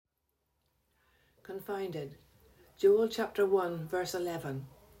Confounded. Joel chapter 1 verse 11.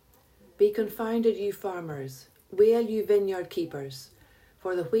 Be confounded, you farmers, wail, you vineyard keepers,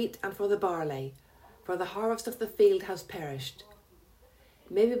 for the wheat and for the barley, for the harvest of the field has perished.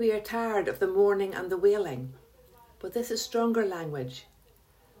 Maybe we are tired of the mourning and the wailing, but this is stronger language.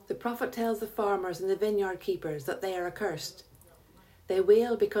 The prophet tells the farmers and the vineyard keepers that they are accursed. They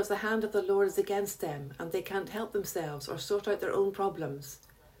wail because the hand of the Lord is against them and they can't help themselves or sort out their own problems.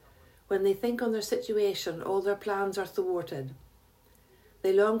 When they think on their situation, all their plans are thwarted.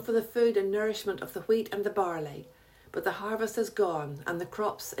 They long for the food and nourishment of the wheat and the barley, but the harvest is gone and the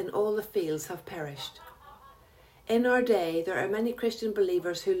crops in all the fields have perished. In our day, there are many Christian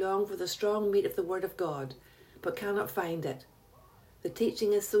believers who long for the strong meat of the Word of God, but cannot find it. The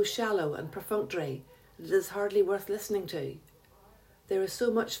teaching is so shallow and perfunctory that it is hardly worth listening to. There is so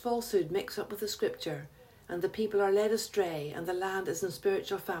much falsehood mixed up with the Scripture, and the people are led astray, and the land is in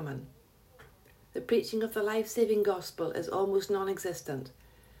spiritual famine. The preaching of the life-saving gospel is almost non-existent,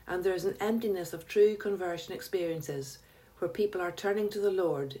 and there is an emptiness of true conversion experiences where people are turning to the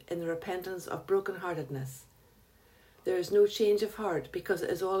Lord in the repentance of brokenheartedness. There is no change of heart because it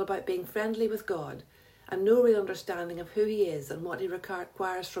is all about being friendly with God and no real understanding of who He is and what He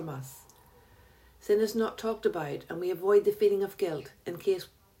requires from us. Sin is not talked about, and we avoid the feeling of guilt in case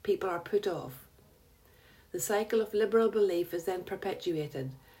people are put off. The cycle of liberal belief is then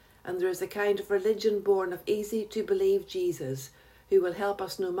perpetuated, and there is a kind of religion born of easy-to-believe Jesus who will help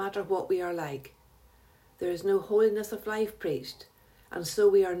us no matter what we are like. There is no holiness of life preached, and so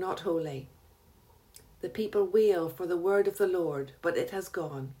we are not holy. The people wail for the word of the Lord, but it has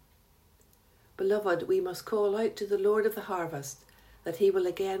gone. Beloved, we must call out to the Lord of the harvest that He will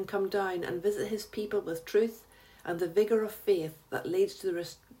again come down and visit His people with truth and the vigour of faith that leads to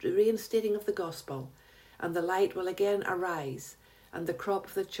the reinstating of the gospel, and the light will again arise, and the crop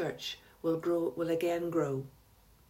of the church will again grow.